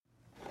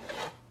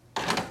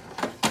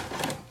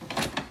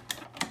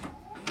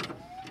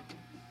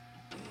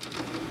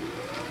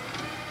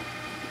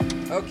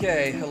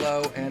Okay,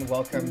 hello and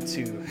welcome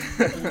to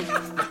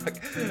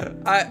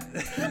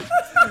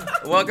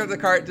welcome to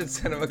Carton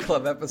Cinema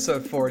Club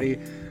episode 40.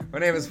 My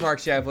name is Mark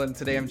Chaplin.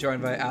 Today I'm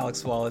joined by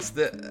Alex Wallace.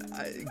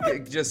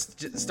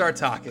 Just start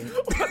talking.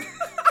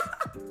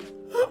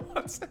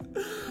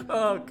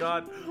 Oh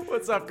God,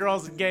 what's up,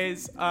 girls and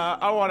gays?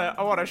 I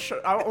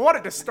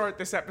wanted to start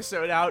this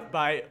episode out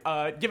by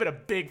giving a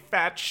big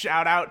fat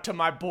shout out to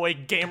my boy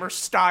Gamer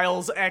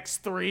Styles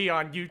X3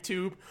 on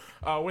YouTube,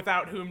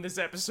 without whom this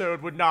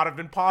episode would not have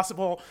been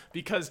possible,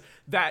 because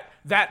that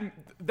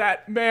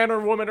man or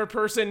woman or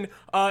person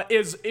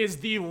is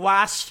the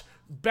last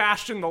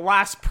bastion, the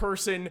last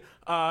person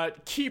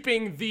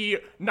keeping the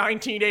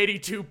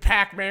 1982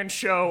 Pac-Man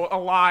show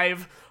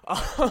alive.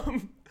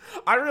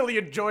 I really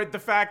enjoyed the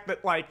fact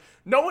that, like,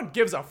 no one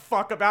gives a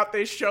fuck about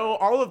this show.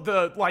 All of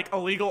the, like,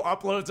 illegal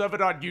uploads of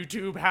it on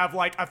YouTube have,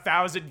 like,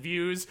 1,000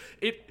 views.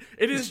 It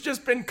has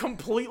just been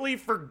completely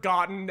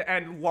forgotten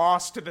and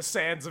lost to the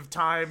sands of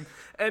time.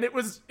 And it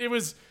was,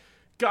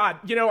 God,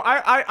 you know,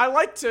 I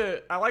like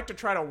to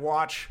try to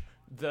watch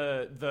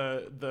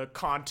the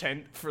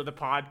content for the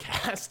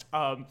podcast,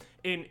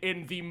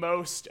 in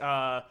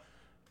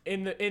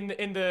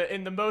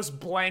the most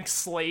blank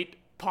slate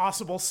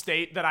possible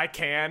state that I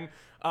can.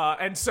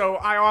 And so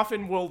I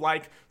often will,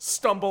 like,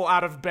 stumble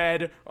out of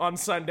bed on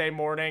Sunday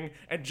morning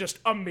and just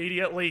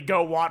immediately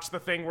go watch the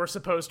thing we're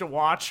supposed to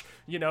watch,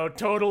 you know,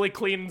 totally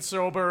clean and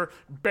sober,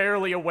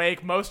 barely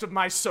awake. Most of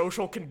my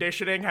social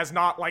conditioning has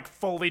not, like,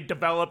 fully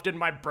developed in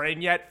my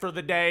brain yet for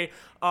the day,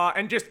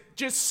 and just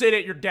sit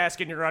at your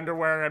desk in your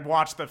underwear and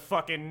watch the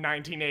fucking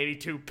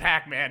 1982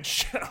 Pac-Man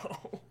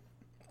show.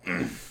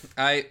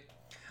 I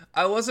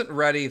wasn't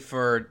ready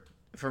for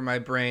my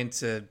brain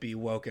to be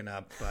woken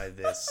up by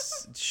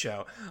this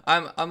show.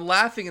 I'm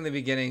laughing in the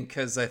beginning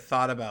because I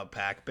thought about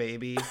Pac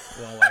Baby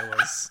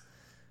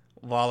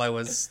while I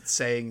was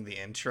saying the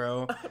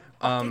intro.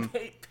 I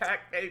hate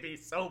Pac Baby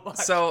so much.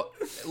 So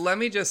let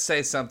me just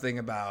say something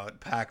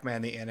about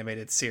Pac-Man the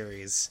Animated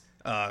Series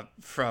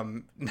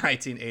from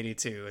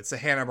 1982. It's a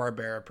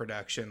Hanna-Barbera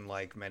production,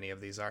 like many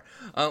of these are.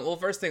 Well,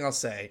 first thing I'll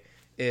say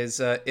is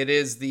it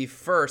is the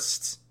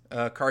first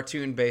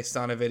cartoon based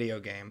on a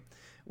video game,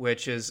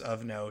 which is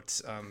of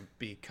note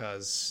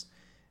because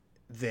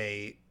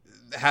they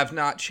have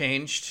not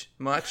changed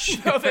much.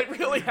 No, they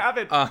really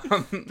haven't.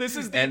 This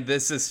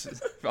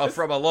is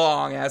from a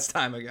long ass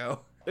time ago.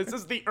 This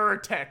is the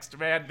text,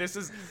 man. This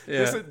is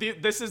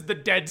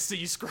the Dead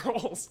Sea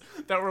Scrolls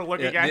that we're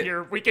looking at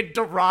here. We can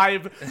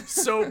derive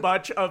so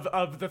much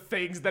of the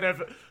things that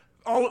have.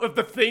 All of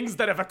the things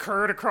that have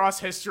occurred across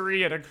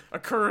history and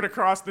occurred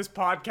across this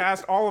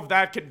podcast, all of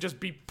that can just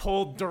be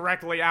pulled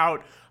directly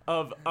out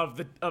of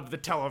the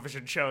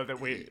television show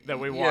that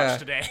we watched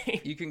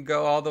today. You can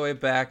go all the way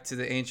back to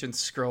the ancient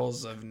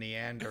scrolls of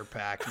Neander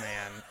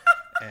Pac-Man,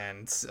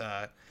 and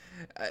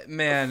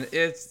man,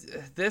 it's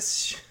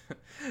this.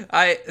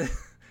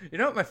 You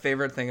know what my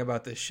favorite thing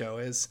about this show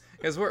is?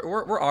 Because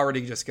we're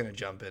already just gonna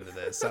jump into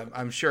this.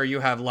 I'm sure you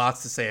have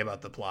lots to say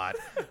about the plot,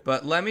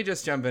 but let me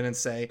just jump in and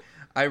say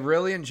I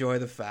really enjoy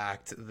the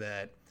fact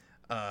that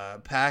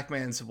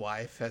Pac-Man's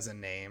wife has a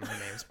name. Her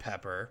name's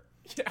Pepper.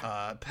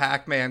 Yeah.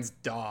 Pac-Man's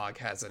dog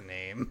has a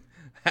name.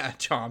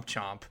 Chomp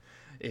Chomp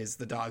is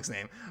the dog's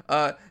name.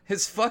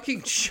 His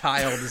fucking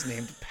child is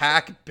named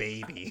Pac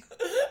Baby.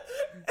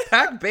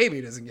 Pac Baby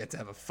doesn't get to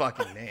have a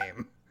fucking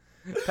name.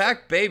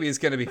 Pac Baby is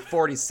going to be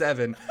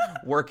 47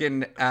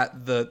 working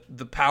at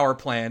the power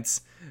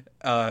plants,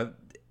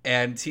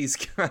 and he's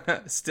going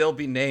to still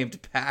be named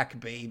Pac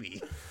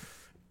Baby.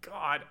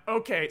 God.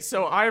 Okay,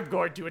 so I'm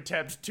going to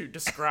attempt to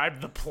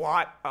describe the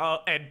plot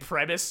and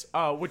premise,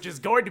 which is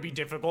going to be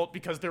difficult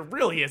because there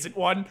really isn't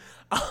one.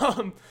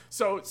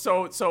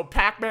 So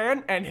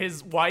Pac-Man and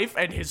his wife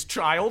and his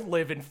child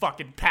live in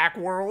fucking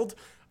Pac-World,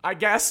 I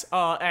guess,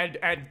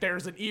 and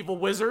there's an evil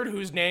wizard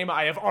whose name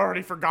I have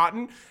already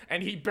forgotten,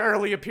 and he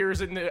barely appears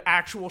in the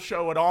actual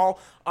show at all,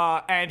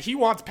 and he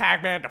wants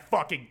Pac-Man to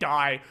fucking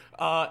die,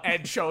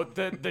 and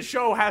the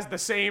show has the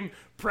same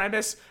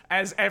premise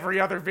as every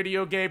other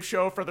video game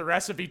show for the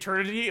rest of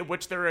eternity, in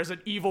which there is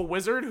an evil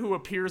wizard who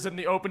appears in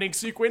the opening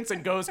sequence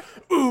and goes,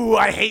 "Ooh,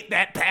 I hate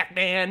that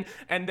Pac-Man,"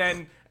 and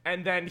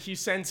then he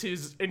sends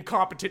his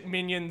incompetent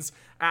minions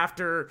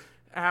after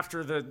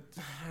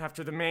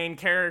the main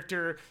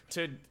character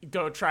to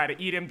go try to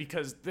eat him,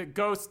 because the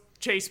ghosts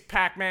chase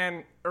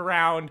Pac-Man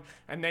around,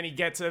 and then he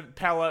gets a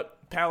power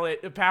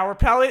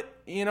pellet,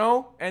 you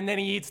know, and then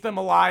he eats them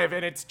alive,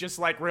 and it's just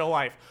like real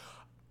life.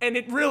 And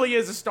it really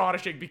is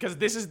astonishing, because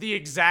this is the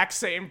exact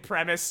same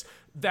premise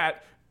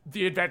that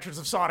The Adventures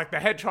of Sonic the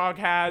Hedgehog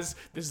has.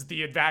 This is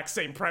the exact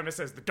same premise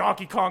as the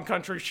Donkey Kong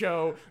Country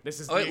show.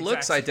 It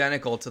looks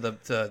identical to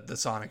the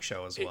Sonic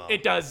show as well.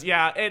 It does,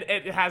 yeah.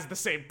 It has the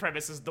same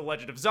premise as the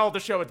Legend of Zelda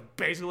show. It's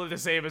basically the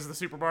same as the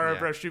Super Mario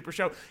Bros. Super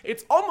show.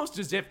 It's almost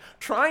as if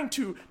trying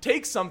to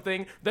take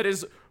something that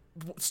is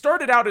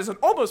started out as an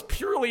almost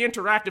purely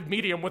interactive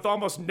medium with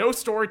almost no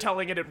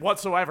storytelling in it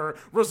whatsoever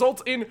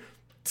results in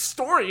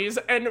stories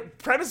and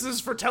premises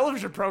for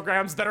television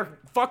programs that are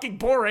fucking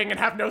boring and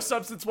have no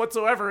substance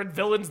whatsoever, and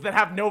villains that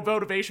have no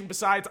motivation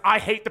besides I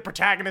hate the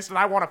protagonist and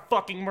I want to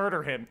fucking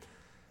murder him.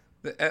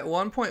 At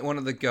one point, one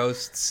of the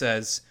ghosts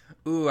says,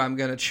 "Ooh, I'm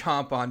gonna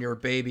chomp on your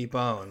baby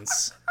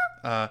bones,"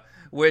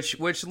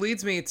 which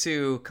leads me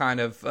to kind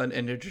of an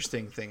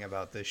interesting thing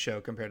about this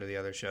show compared to the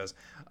other shows.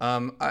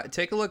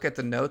 Take a look at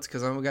the notes,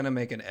 because I'm gonna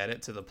make an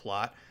edit to the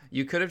plot.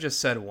 You could have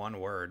just said one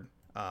word,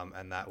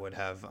 and that would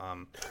have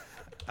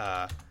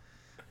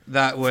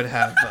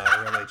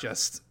really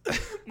just.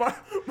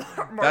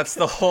 That's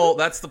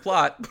the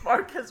plot.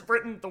 Mark has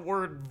written the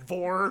word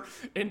 "vor"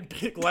 in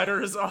big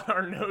letters on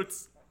our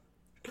notes.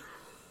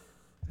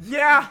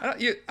 Yeah.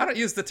 I don't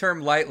use the term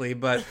lightly,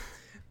 but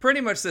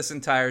pretty much this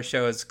entire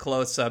show is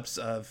close-ups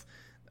of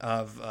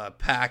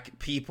pack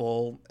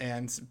people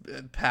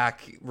and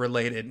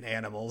pack-related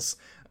animals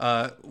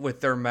with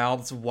their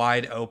mouths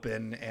wide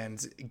open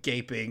and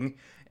gaping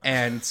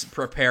and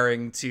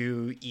preparing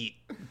to eat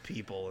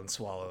people and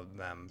swallow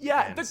them.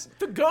 Yeah,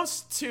 the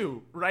ghosts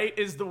too, right,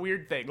 is the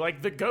weird thing.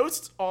 Like, the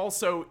ghosts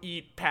also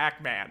eat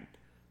Pac-Man.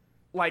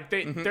 Like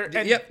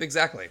yep,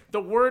 exactly.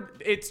 The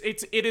word it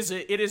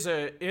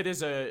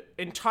is a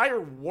entire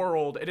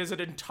world. It is an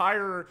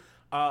entire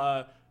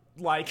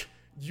like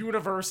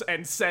universe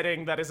and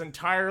setting that is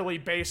entirely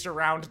based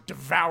around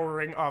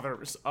devouring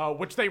others,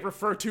 which they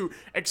refer to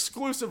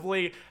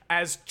exclusively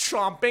as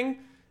chomping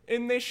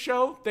in this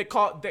show. They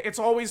call it's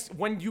always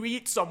when you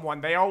eat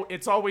someone.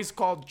 It's always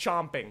called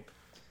chomping.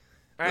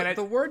 And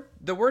the word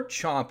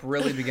chomp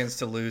really begins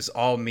to lose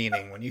all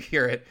meaning when you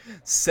hear it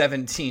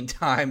 17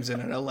 times in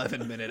an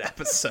 11-minute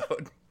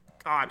episode.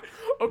 God.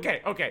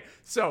 Okay.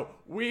 So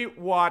we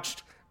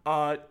watched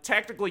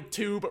technically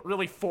 2, but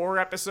really 4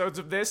 episodes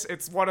of this.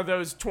 It's one of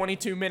those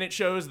 22-minute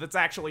shows that's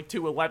actually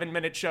 2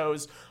 11-minute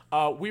shows.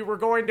 We were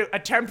going to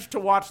attempt to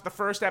watch the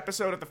first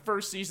episode of the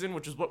first season,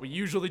 which is what we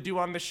usually do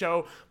on the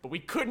show, but we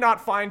could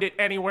not find it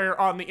anywhere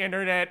on the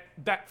internet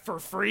that for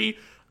free.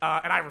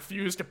 And I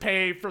refused to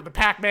pay for the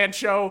Pac-Man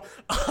show.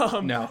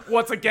 No.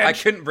 Once again, I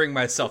couldn't bring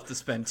myself to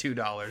spend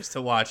 $2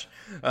 to watch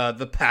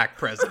the Pac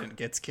president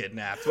gets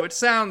kidnapped, which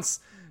sounds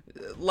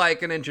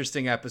like an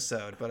interesting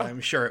episode, but I'm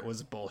sure it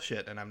was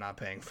bullshit and I'm not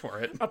paying for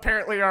it.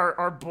 Apparently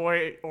our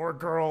boy or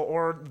girl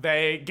or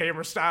they,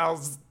 Gamer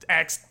Styles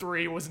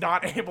X3, was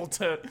not able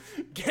to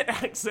get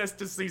access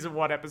to Season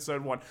 1,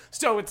 Episode 1.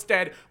 So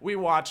instead, we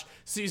watched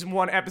Season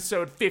 1,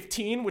 Episode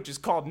 15, which is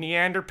called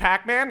Neander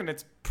Pac-Man, and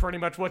it's pretty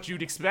much what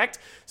you'd expect.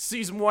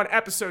 Season 1,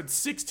 Episode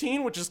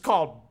 16, which is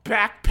called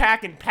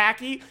Backpack and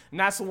Packy, and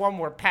that's the one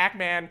where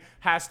Pac-Man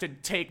has to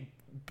take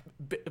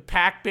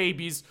Pac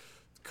Baby's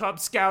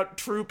Cub Scout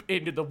troop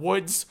into the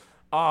woods.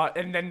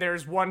 And then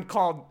there's one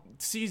called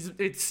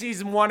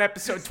Season 1,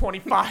 Episode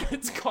 25.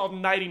 It's called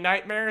Nighty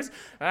Nightmares.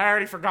 I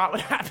already forgot what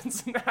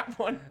happens in that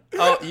one.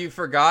 Oh, you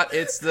forgot?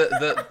 It's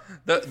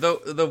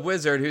the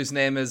wizard whose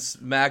name is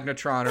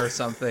Magnetron or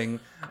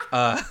something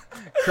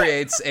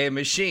creates a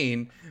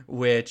machine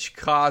which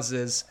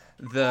causes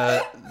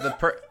the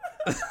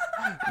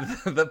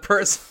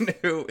person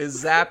who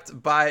is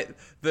zapped by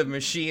the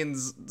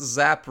machine's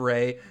zap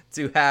ray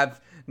to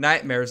have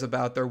nightmares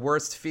about their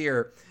worst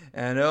fear.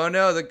 And oh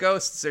no, the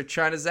ghosts are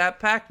trying to zap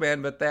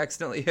Pac-Man, but they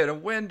accidentally hit a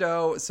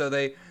window, so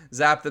they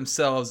zap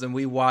themselves, and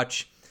we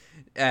watch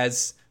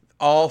as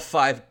all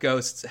 5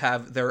 ghosts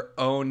have their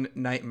own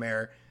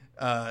nightmare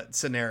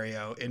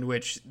scenario in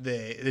which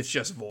it's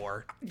just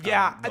vor.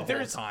 Yeah, the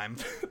whole time.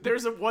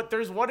 There's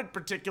one in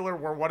particular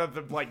where one of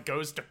them like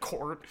goes to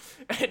court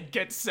and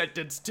gets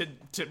sentenced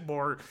to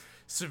more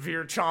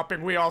severe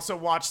chomping. We also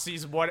watched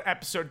Season 1,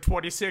 Episode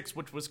 26,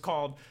 which was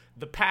called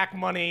The Pac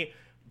Money.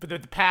 The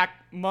Pac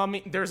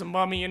Mummy. There's a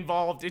mummy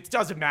involved. It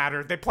doesn't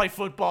matter. They play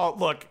football.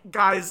 Look,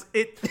 guys,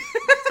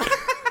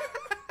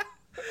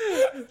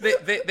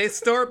 They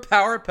store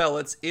power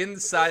pellets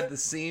inside the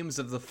seams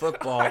of the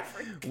football,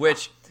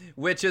 which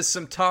is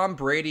some Tom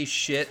Brady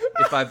shit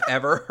if I've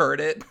ever heard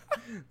it.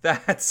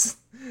 That's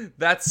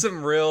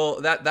some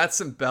real that's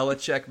some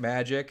Belichick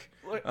magic.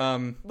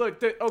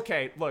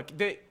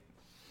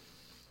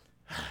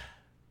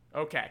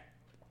 Okay.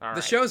 All right.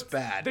 The show's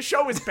bad. The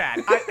show is bad.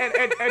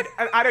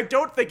 I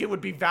don't think it would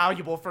be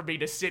valuable for me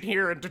to sit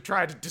here and to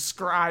try to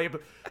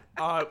describe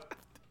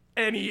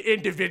any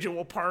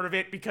individual part of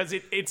it, because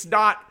it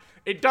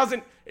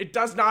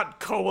does not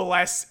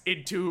coalesce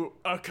into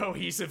a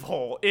cohesive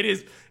whole. It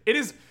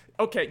is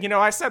okay. You know,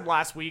 I said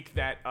last week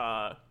that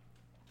I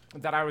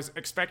was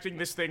expecting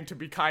this thing to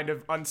be kind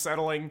of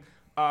unsettling.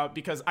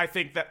 Because I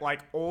think that, like,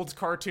 old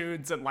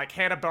cartoons and, like,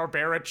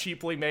 Hanna-Barbera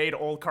cheaply made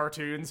old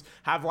cartoons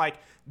have, like,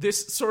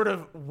 this sort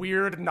of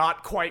weird,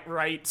 not quite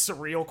right,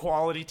 surreal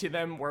quality to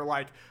them where,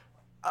 like,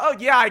 oh,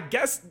 yeah, I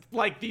guess,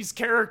 like, these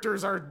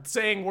characters are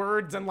saying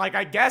words and, like,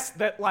 I guess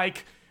that,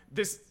 like,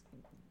 this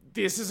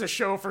is a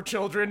show for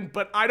children,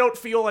 but I don't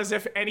feel as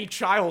if any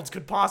child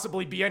could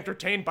possibly be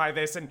entertained by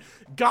this, and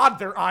God,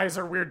 their eyes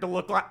are weird to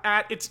look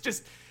at. It's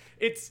just,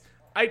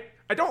 I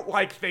don't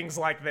like things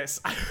like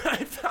this. I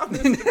found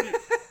this to be...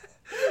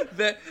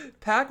 That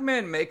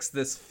Pac-Man makes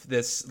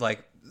this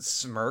like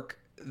smirk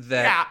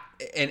that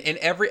in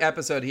every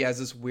episode he has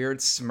this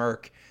weird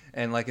smirk,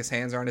 and like his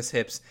hands are on his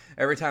hips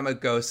every time a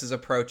ghost is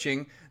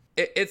approaching.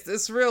 It's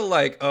this real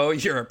like, oh,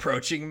 you're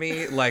approaching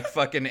me, like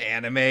fucking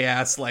anime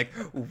ass like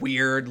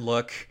weird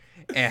look.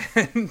 And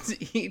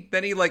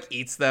then he like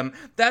eats them.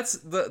 That's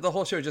the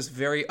whole show, just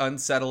very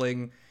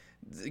unsettling.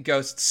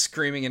 Ghosts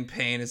screaming in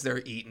pain as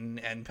they're eaten,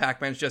 and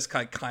Pac-Man's just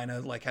kind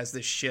of like has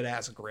this shit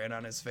ass grin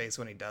on his face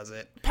when he does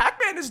it.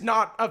 Pac-Man is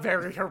not a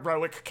very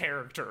heroic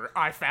character,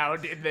 I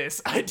found in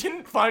this. I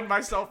didn't find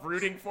myself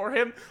rooting for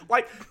him.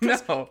 Like,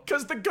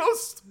 because the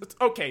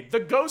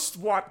ghosts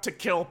want to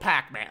kill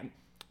Pac-Man.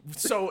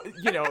 So,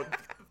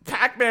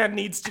 Pac-Man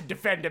needs to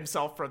defend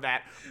himself for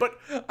that. But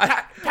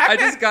I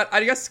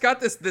just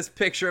got this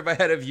picture in my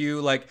head of you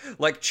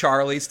like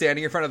Charlie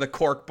standing in front of the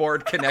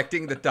corkboard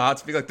connecting the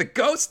dots, being like, the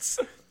ghosts,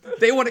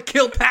 they want to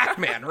kill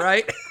Pac-Man,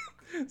 right?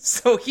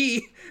 So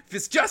he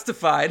is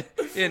justified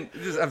in.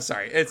 I'm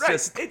sorry, it's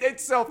right.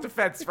 It's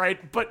self-defense,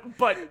 right? But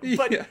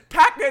yeah.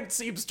 Pac-Man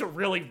seems to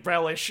really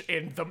relish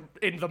in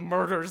the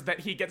murders that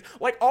he gets.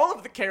 Like, all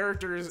of the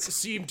characters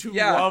seem to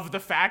love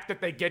the fact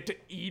that they get to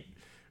eat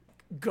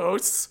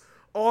ghosts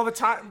all the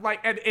time, like,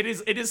 and it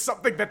is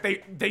something that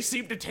they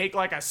seem to take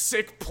like a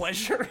sick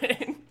pleasure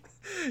in.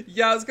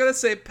 Yeah, I was gonna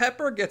say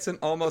Pepper gets an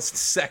almost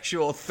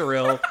sexual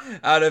thrill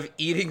out of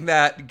eating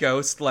that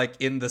ghost like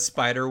in the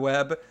spider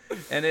web,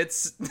 and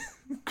it's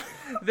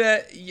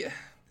that. Yeah.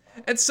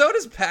 And so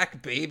does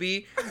Pac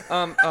Baby.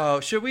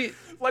 Should we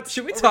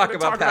talk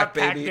about Pac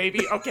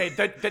Baby? Okay,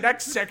 the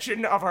next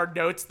section of our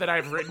notes that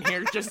I've written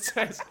here just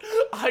says,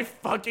 I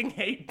fucking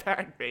hate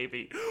Pac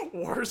Baby.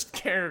 Worst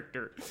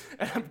character.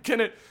 And I'm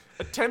gonna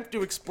attempt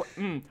to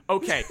explain.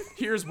 Okay,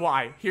 here's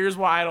why. Here's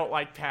why I don't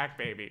like Pac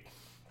Baby.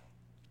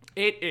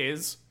 It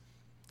is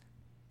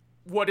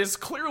what is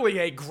clearly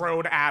a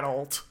grown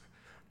adult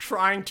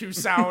trying to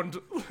sound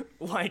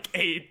like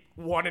a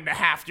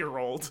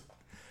 1.5-year-old.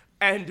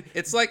 And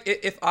it's like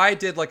if I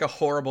did like a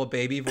horrible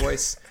baby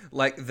voice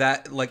like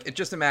that, like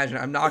just imagine,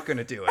 I'm not going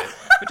to do it,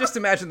 but just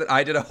imagine that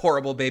I did a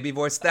horrible baby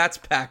voice. That's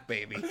Pac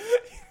Baby.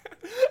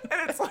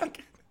 And it's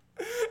like,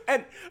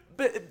 and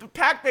the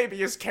Pac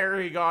Baby is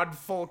carrying on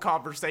full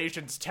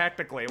conversations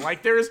technically.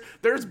 Like there's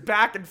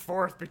back and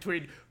forth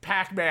between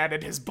Pac-Man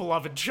and his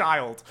beloved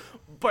child,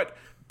 but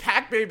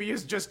Pac Baby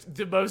is just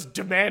the most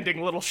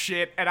demanding little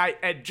shit,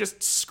 and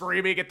just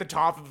screaming at the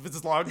top of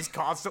his lungs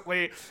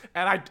constantly.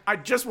 And I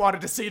just wanted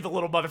to see the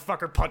little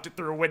motherfucker punt it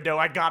through a window.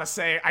 I gotta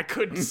say, I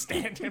couldn't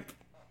stand him.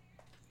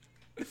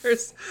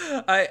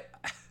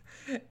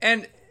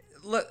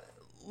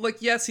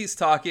 Yes, he's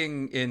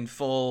talking in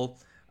full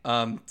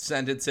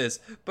sentences,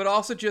 but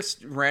also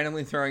just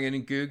randomly throwing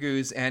in goo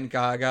goos and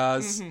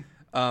gagas.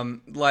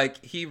 Mm-hmm.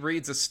 Like he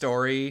reads a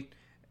story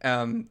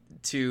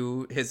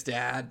to his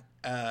dad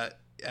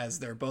as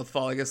they're both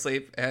falling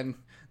asleep, and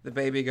the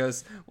baby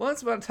goes,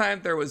 once upon a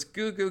time there was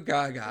goo goo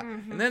gaga,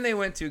 and then they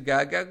went to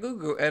gaga goo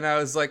goo, and I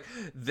was like,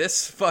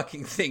 this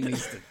fucking thing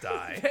needs to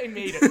die. They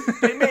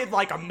made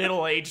like a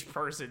middle-aged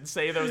person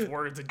say those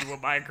words into a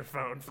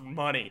microphone for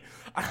money.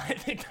 I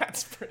think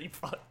that's pretty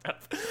fucked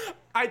up.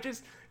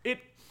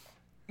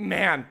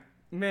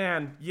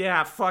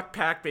 Fuck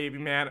Pac Baby,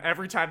 man.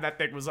 Every time that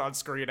thing was on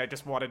screen, I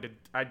just wanted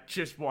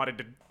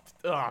to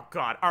oh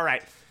god. All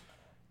right.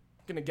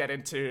 Gonna get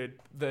into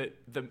the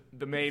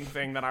main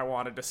thing that I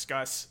want to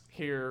discuss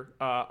here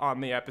on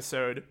the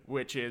episode,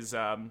 which is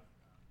the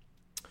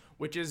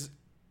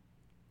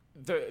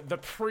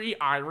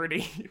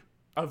pre-irony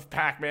of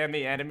Pac-Man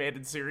the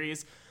animated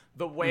series,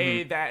 the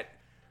way that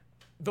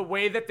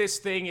this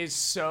thing is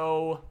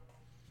so.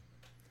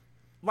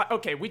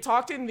 Okay, we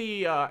talked in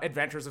the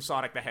Adventures of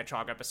Sonic the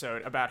Hedgehog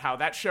episode about how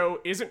that show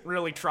isn't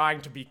really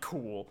trying to be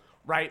cool.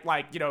 Right?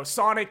 Like,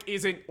 Sonic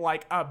isn't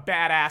like a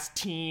badass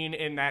teen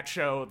in that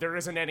show. There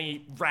isn't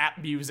any rap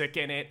music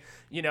in it.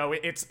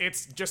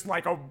 It's just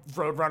like a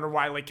Roadrunner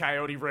Wile E.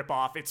 Coyote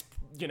ripoff. It's,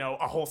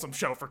 a wholesome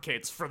show for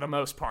kids for the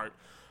most part.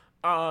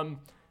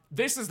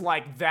 This is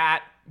like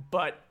that,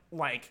 but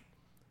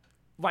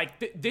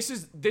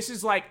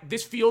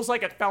this feels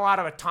like it fell out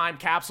of a time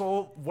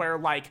capsule where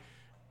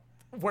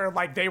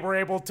they were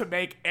able to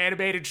make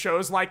animated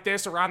shows like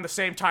this around the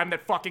same time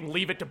that fucking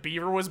Leave It to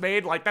Beaver was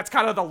made. Like, that's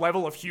kind of the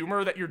level of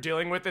humor that you're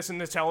dealing with in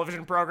this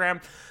television program.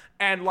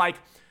 And, like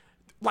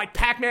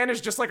Pac-Man is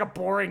just, like, a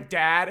boring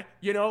dad,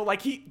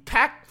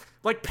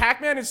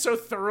 Pac-Man is so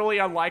thoroughly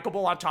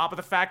unlikable on top of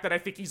the fact that I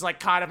think he's,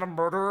 like, kind of a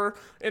murderer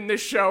in this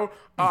show.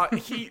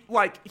 He's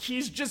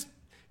just...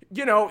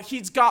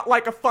 he's got,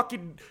 like, a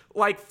fucking,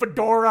 like,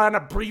 fedora and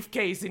a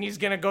briefcase, and he's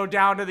gonna go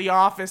down to the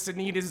office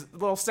and eat his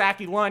little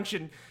sacky lunch,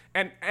 and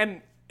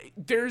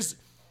there's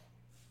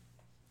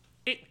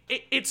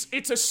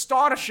it's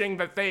astonishing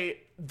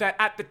that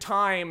at the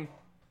time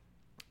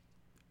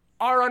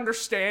our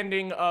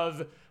understanding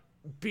of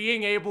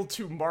being able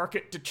to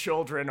market to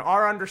children,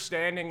 our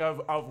understanding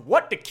of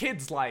what the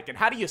kids like and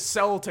how do you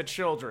sell to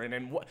children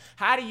and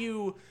how do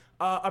you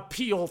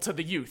appeal to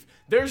the youth.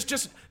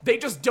 They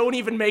just don't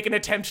even make an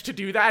attempt to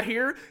do that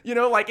here.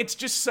 It's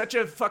just such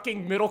a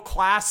fucking middle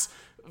class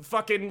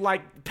fucking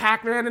like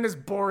Pac-Man and his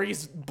boring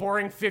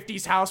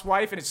 50s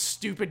housewife and his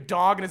stupid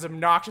dog and his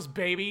obnoxious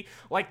baby.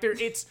 Like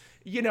it's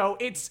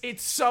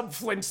sub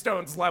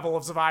Flintstones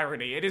levels of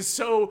irony. It is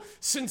so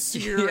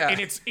sincere and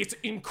it's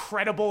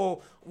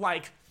incredible.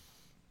 Like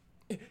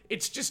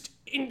it's just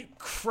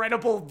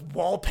incredible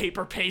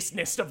wallpaper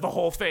pasteness of the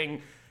whole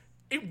thing.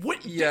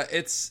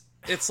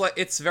 It's like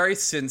it's very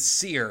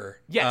sincere.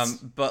 Yes.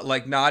 But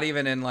like not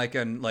even in like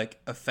an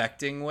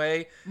affecting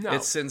way. No.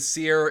 It's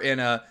sincere in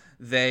a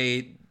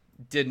they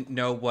didn't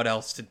know what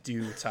else to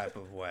do type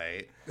of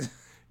way.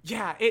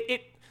 Yeah,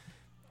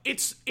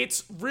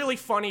 it's really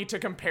funny to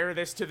compare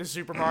this to the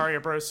Super Mario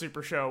Bros.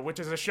 Super Show, which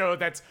is a show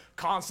that's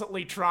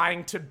constantly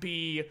trying to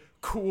be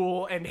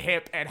cool and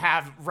hip and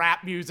have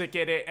rap music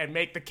in it and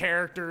make the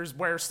characters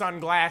wear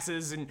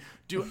sunglasses and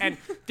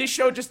this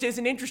show just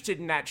isn't interested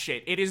in that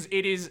shit. It is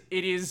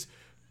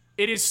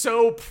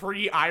so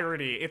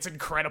pre-irony. It's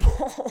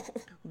incredible.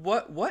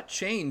 What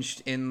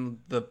changed in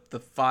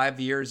the 5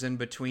 years in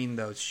between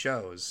those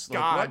shows? Like,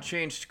 God. what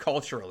changed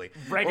culturally?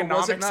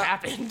 Reaganomics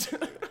happened.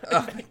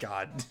 Oh my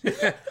God.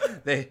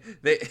 they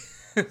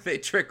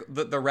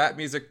the rap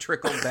music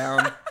trickled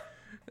down.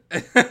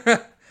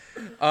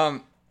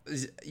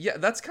 Yeah,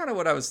 that's kind of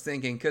what I was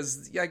thinking,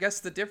 because I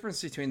guess the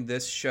difference between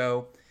this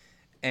show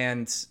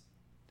and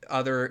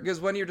other, because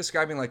when you're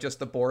describing like just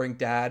the boring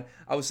dad,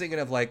 I was thinking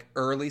of like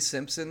early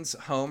Simpsons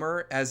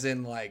Homer, as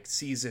in like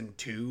season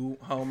 2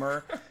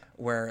 Homer,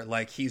 where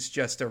like he's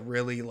just a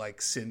really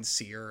like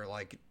sincere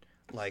like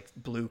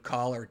blue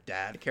collar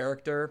dad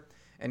character,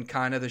 and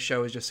kind of the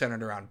show is just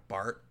centered around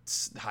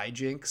Bart's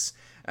hijinks.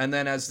 And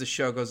then as the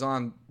show goes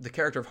on, the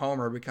character of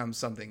Homer becomes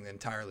something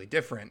entirely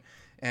different,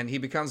 and he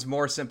becomes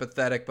more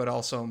sympathetic but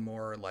also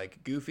more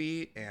like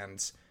goofy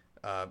and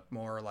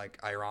more like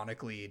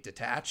ironically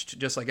detached,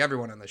 just like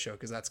everyone on the show,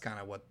 because that's kind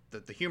of what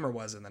the humor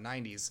was in the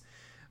 90s.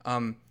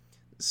 And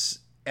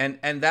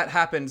that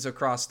happens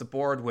across the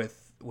board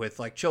with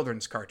like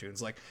children's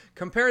cartoons. Like,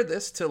 compare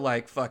this to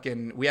like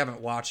fucking, we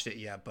haven't watched it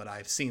yet, but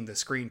I've seen the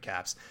screen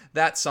caps.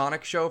 That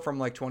Sonic show from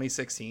like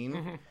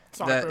 2016,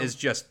 Sonic Boom. Is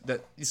just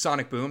that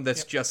Sonic Boom.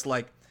 That's just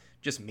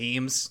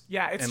memes.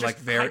 Yeah, it's and just like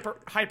very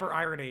hyper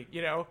irony,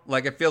 you know?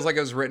 Like, it feels like it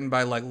was written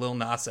by like Lil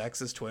Nas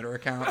X's Twitter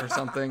account or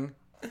something.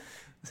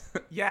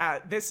 Yeah,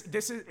 this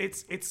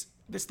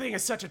thing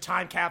is such a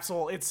time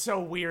capsule. It's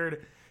so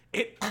weird.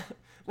 It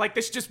like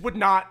this just would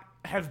not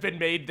have been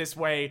made this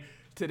way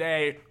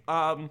today.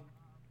 And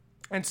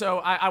so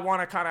I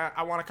want to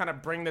kind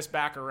of bring this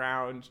back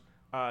around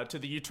to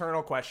the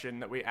eternal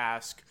question that we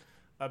ask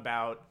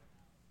about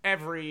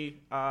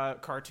every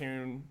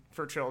cartoon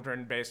for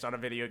children based on a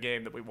video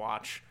game that we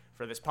watch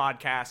for this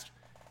podcast.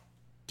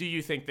 Do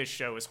you think this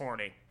show is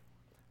horny?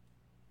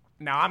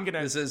 Now I'm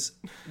gonna. This is,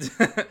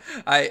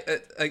 I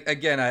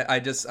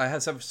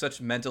had such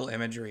mental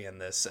imagery in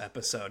this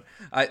episode.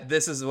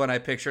 This is when I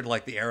pictured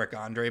like the Eric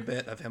Andre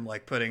bit of him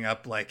like putting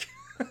up like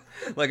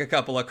like a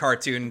couple of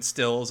cartoon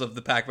stills of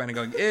the Pac-Man and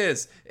going,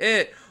 "Is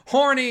it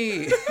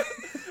horny?"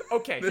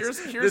 Okay,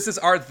 this is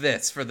our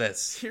this for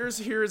this. Here's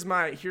I'm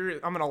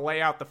gonna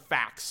lay out the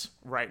facts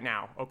right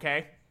now.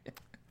 Okay,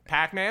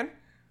 Pac-Man,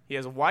 he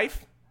has a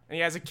wife and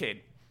he has a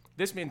kid.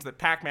 This means that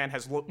Pac-Man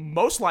has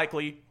most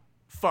likely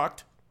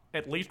fucked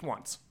at least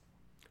once.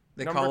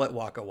 They call it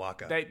Waka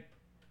Waka.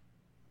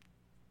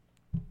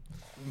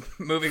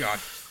 Moving on.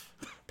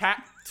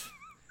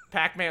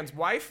 Pac-Man's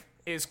wife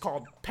is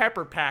called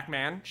Pepper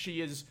Pac-Man.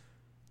 She is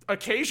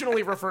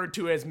occasionally referred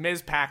to as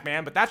Ms.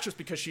 Pac-Man, but that's just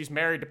because she's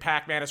married to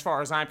Pac-Man as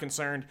far as I'm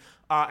concerned.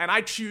 And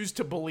I choose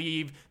to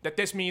believe that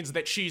this means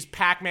that she's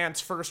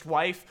Pac-Man's first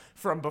wife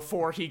from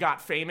before he got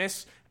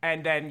famous.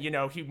 And then,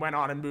 he went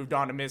on and moved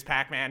on to Ms.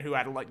 Pac-Man, who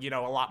had, a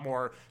lot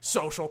more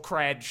social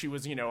cred. She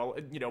was,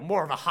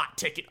 more of a hot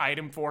ticket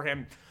item for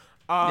him.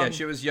 Yeah,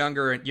 she was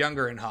younger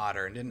and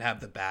hotter and didn't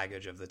have the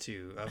baggage of the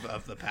two,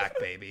 of the Pac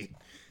baby.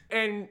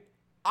 And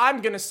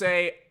I'm going to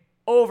say,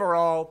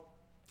 overall,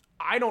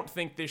 I don't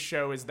think this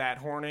show is that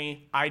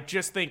horny. I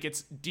just think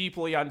it's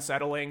deeply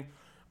unsettling.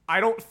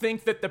 I don't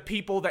think that the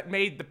people that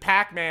made the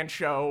Pac-Man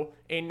show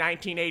in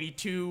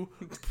 1982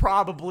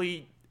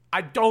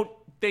 I don't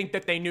think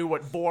that they knew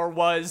what vor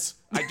was.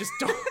 I just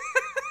don't.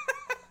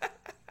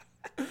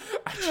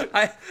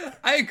 I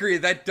agree.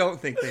 I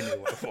don't think they knew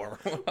what vor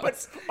was.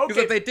 Because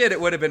okay. if they did, it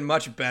would have been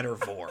much better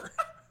vor.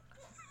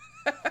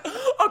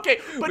 Okay,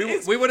 but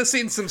we would have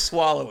seen some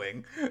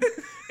swallowing.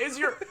 Is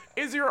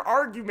your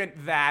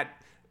argument that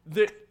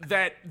they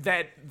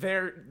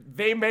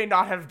may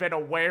not have been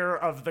aware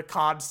of the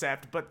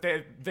concept, but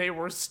they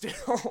were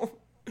still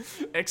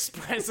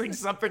expressing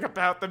something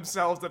about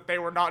themselves that they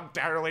were not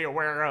entirely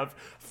aware of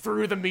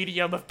through the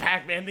medium of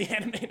Pac-Man the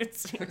Animated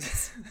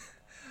Series?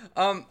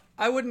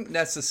 I wouldn't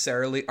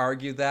necessarily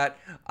argue that.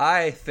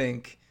 I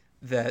think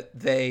that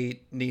they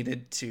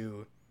needed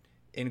to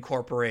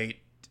incorporate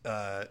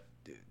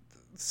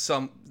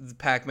some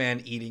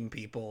Pac-Man eating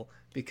people,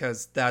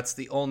 because that's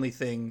the only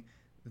thing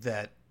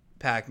that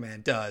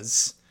Pac-Man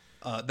does.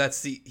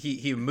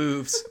 He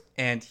moves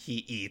and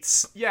he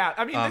eats. Yeah,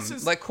 I mean, this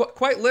is... Like,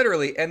 quite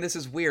literally, and this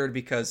is weird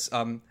because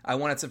I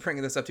wanted to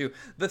bring this up too.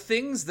 The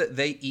things that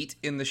they eat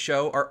in the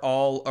show are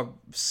all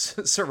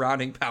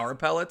surrounding power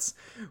pellets.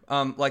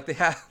 Like, they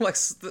have, like,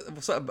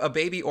 a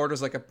baby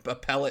orders, like, a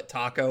pellet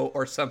taco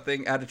or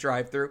something at a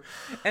drive-thru.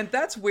 And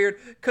that's weird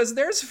because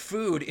there's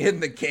food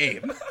in the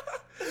game.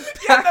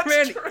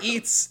 Pac-Man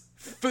eats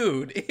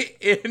food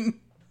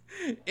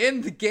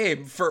in the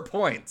game for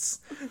points.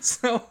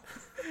 So...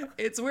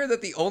 it's weird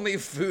that the only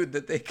food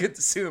that they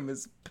consume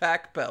is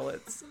Pac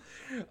pellets.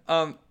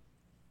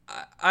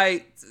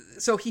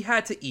 So he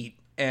had to eat,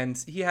 and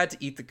he had to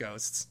eat the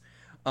ghosts.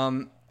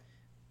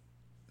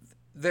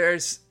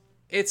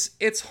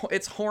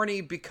 It's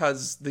horny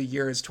because the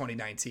year is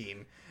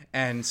 2019,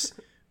 and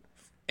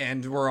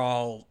we're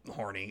all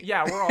horny.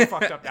 Yeah, we're all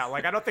fucked up now.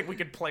 Like, I don't think we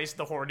could place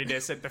the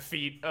horniness at the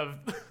feet of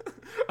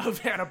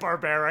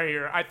Hanna-Barbera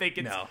here. I think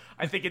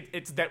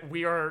it's that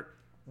we're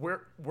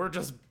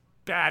just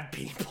bad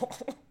people.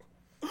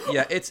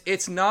 Yeah,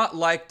 it's not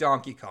like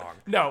Donkey Kong.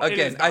 No, again,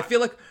 it is not. I feel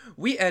like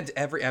we end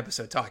every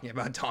episode talking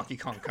about Donkey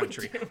Kong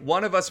Country.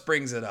 One of us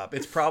brings it up.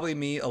 It's probably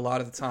me a lot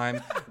of the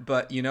time,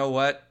 but you know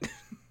what?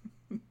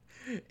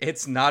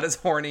 It's not as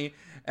horny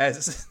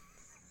as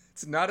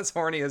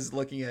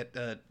looking at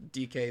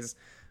DK's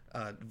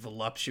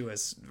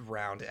voluptuous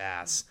round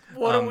ass.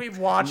 What are we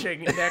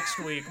watching next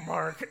week,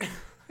 Mark?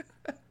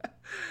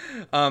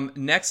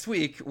 Next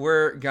week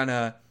we're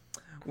gonna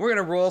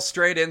roll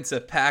straight into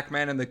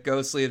Pac-Man and the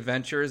Ghostly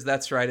Adventures.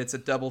 That's right, it's a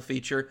double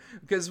feature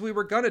because we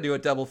were gonna do a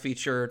double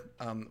feature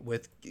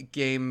with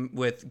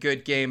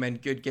Good Game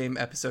and Good Game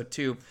Episode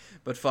 2,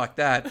 but fuck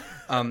that.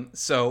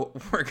 So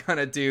we're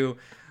gonna do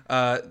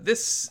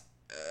this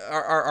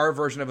our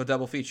version of a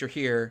double feature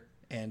here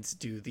and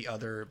do the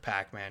other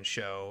Pac-Man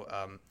show.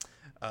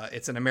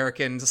 It's an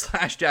American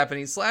 /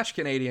 Japanese /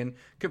 Canadian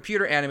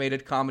computer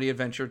animated comedy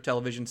adventure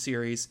television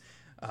series.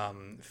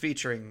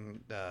 Featuring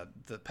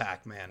the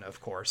Pac-Man,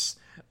 of course.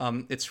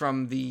 It's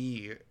from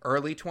the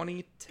early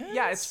 2010s?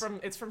 Yeah, it's from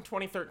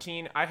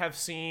 2013. I have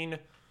seen,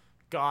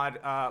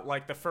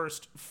 like the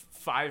first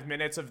 5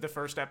 minutes of the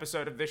first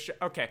episode of this show.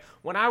 Okay,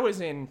 when I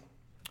was in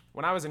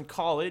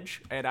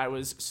college and I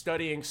was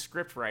studying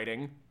script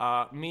writing,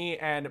 me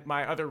and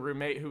my other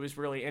roommate who was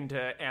really into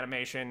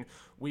animation,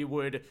 we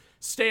would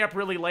stay up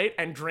really late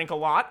and drink a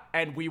lot,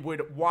 and we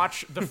would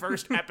watch the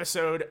first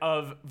episode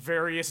of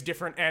various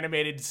different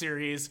animated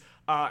series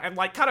and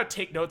like kind of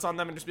take notes on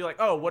them and just be like,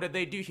 oh, what did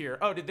they do here?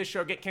 Oh, did this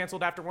show get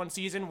canceled after one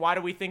season? Why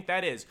do we think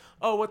that is?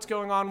 Oh, what's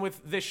going on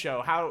with this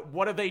show?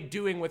 What are they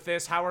doing with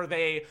this? How are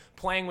they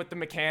playing with the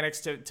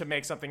mechanics to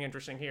make something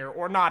interesting here,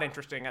 or not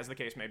interesting, as the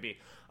case may be?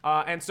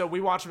 And so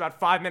we watched about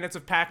 5 minutes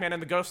of Pac-Man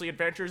and the Ghostly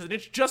Adventures, and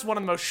it's just one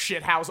of the most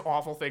shithouse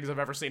awful things I've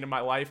ever seen in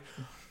my life.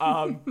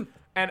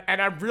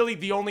 And I really,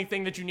 the only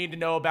thing that you need to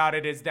know about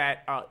it is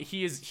that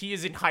he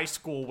is in high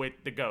school with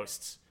the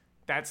ghosts.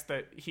 That's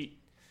he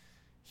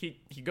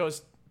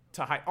goes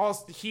to high.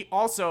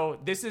 Also,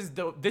 this is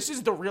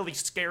the really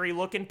scary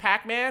looking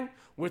Pac-Man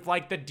with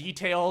like the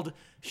detailed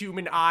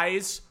human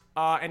eyes,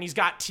 and he's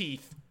got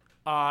teeth.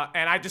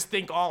 And I just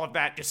think all of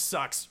that just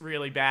sucks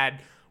really bad.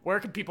 Where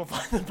can people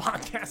find the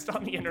podcast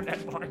on the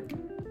internet, Mark?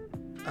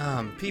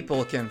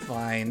 People can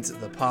find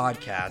the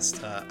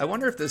podcast. I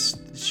wonder if this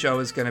show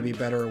is going to be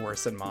better or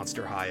worse than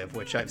Monster High, of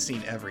which I've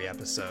seen every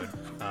episode.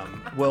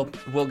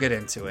 We'll get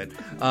into it.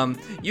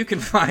 You can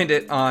find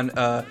it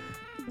on,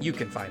 you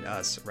can find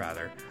us,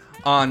 rather,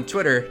 on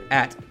Twitter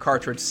at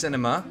Cartridge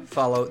Cinema.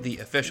 Follow the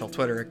official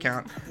Twitter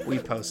account. We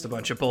post a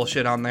bunch of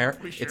bullshit on there.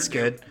 It's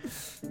good.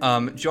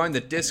 Join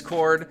the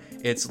Discord.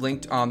 It's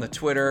linked on the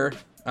Twitter.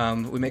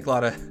 We make a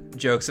lot of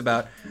jokes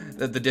about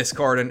the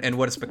Discord and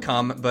what it's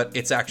become, but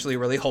it's actually a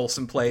really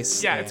wholesome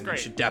place. Yeah, it's great.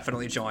 You should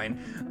definitely join.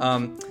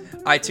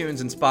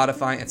 iTunes and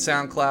Spotify and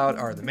SoundCloud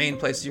are the main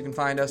places you can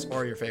find us,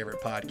 or your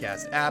favorite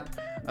podcast app.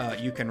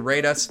 You can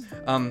rate us.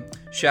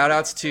 Shout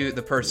outs to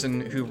the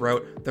person who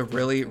wrote the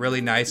really,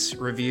 really nice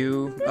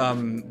review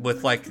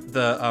with like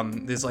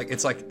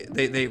it's like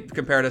they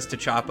compared us to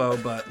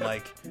Chapo, but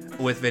like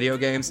with video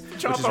games,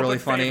 Chapo, which is really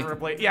funny.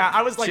 Favorably. Yeah,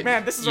 I was like,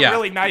 man, this is a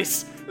really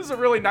nice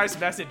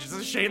message. It's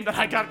a shame that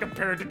I got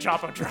compared to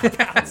Chapo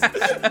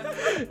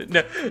Dropouts.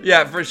 No,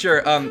 yeah, for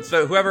sure.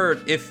 So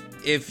whoever,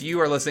 if you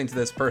are listening to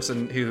this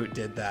person who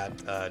did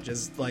that,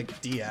 just like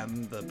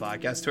DM the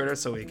podcast Twitter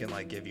so we can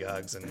like give you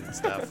hugs and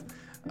stuff.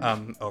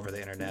 Over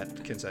the internet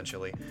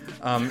consensually.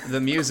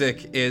 The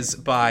music is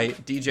by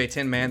DJ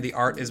Tin Man. The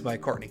art is by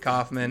Courtney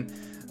Kaufman.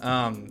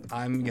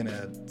 I'm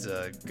gonna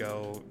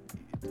go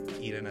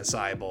eat an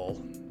acai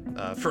bowl.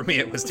 For me,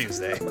 it was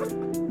Tuesday.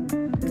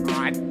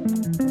 God.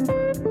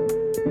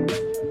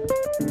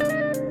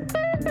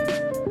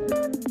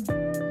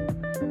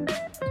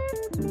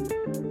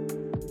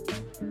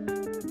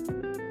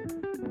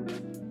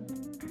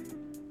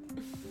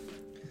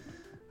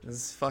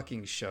 This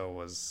fucking show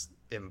was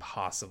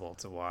impossible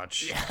to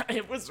watch. Yeah,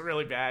 it was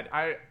really bad.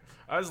 I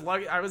was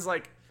lucky. I was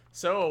like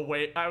so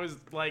awake. I was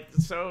like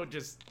so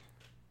just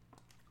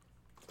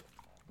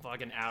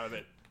fucking out of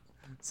it.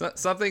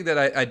 something that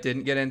I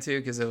didn't get into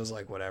because it was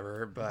like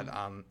whatever, but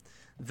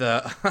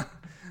the,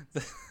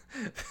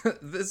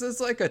 this is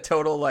like a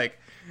total like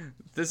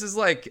this is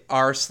like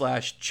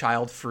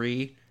r/child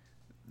free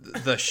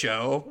the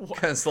show,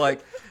 because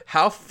like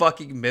how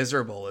fucking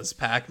miserable is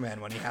Pac-Man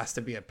when he has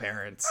to be a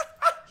parent?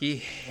 He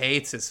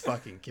hates his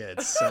fucking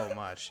kids so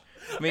much.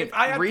 I mean, If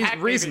I had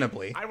Pac-Baby,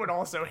 reasonably. I would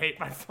also hate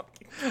my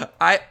fucking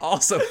I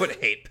also would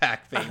hate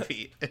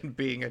Pac-Baby and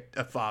being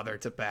a father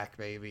to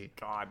Pac-Baby.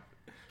 God.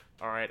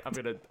 All right, I'm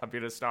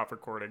gonna stop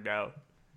recording now.